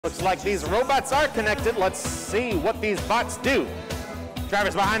Looks like these robots are connected. Let's see what these bots do.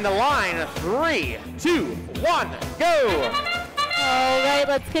 Drivers behind the line. 3, 2, 1, go! All right,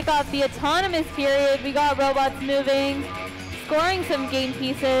 let's kick off the autonomous period. We got robots moving, scoring some game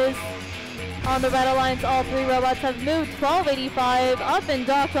pieces. On the Red Alliance, all three robots have moved 1285 up and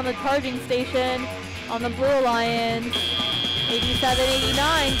docked on the charging station. On the Blue Alliance,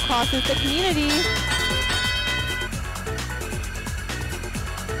 8789 crosses the community.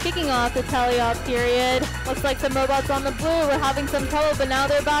 Kicking off the teleop period. Looks like some robots on the blue were having some trouble, but now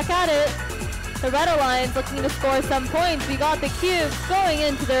they're back at it. The Red Alliance looking to score some points. We got the cubes going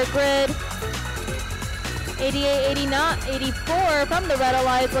into their grid. 84 from the Red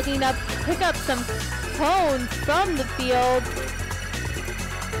Alliance looking to pick up some cones from the field.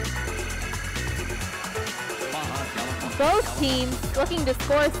 Both teams looking to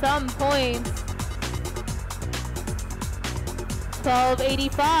score some points.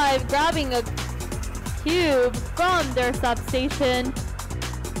 1285 grabbing a cube from their substation.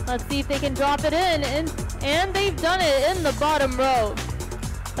 Let's see if they can drop it in, and they've done it in the bottom row.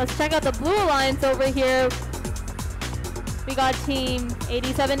 Let's check out the Blue Alliance over here. We got team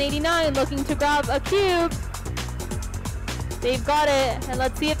 8789 looking to grab a cube. They've got it, and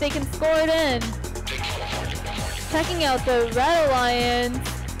let's see if they can score it in. Checking out the Red Alliance.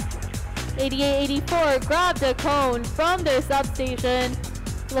 8884 grabbed a cone from their substation,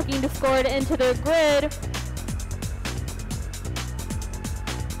 looking to score it into their grid.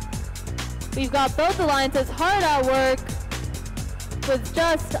 We've got both alliances hard at work with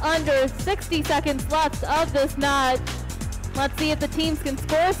just under 60 seconds left of this match. Let's see if the teams can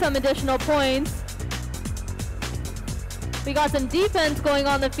score some additional points. We got some defense going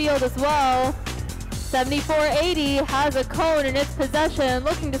on the field as well. 7480 has a cone in its possession,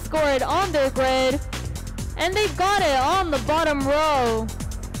 looking to score it on their grid. And they've got it on the bottom row,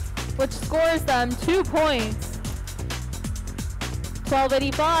 which scores them 2 points.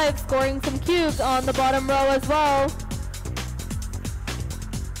 1285 scoring some cubes on the bottom row as well.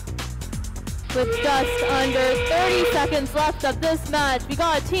 With just under 30 seconds left of this match, we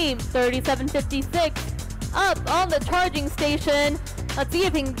got team 3756 up on the charging station. Let's see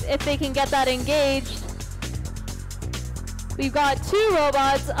if they can get that engaged. We've got 2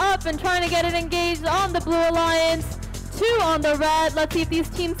 robots up and trying to get it engaged on the Blue Alliance, 2 on the Red. Let's see if these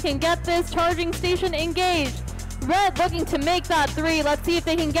teams can get this charging station engaged. Red looking to make that 3. Let's see if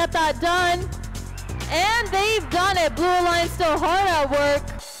they can get that done. And they've done it. Blue Alliance still hard at work.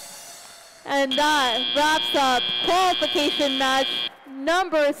 And that wraps up qualification match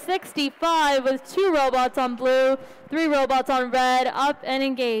number 65 with 2 robots on blue, 3 robots on red, up and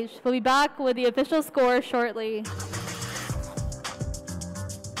engaged. We'll be back with the official score shortly.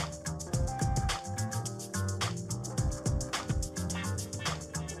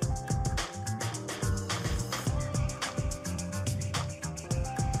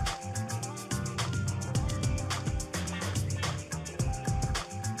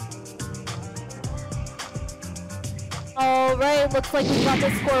 All right, looks like we've got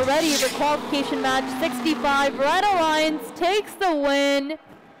the score ready for qualification match 65. Red Alliance takes the win,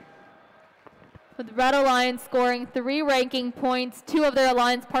 with Red Alliance scoring 3 ranking points. 2 of their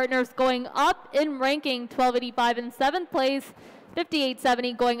alliance partners going up in ranking, 1285 in 7th place,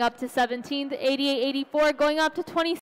 5870 going up to 17th, 8884 going up to 26th.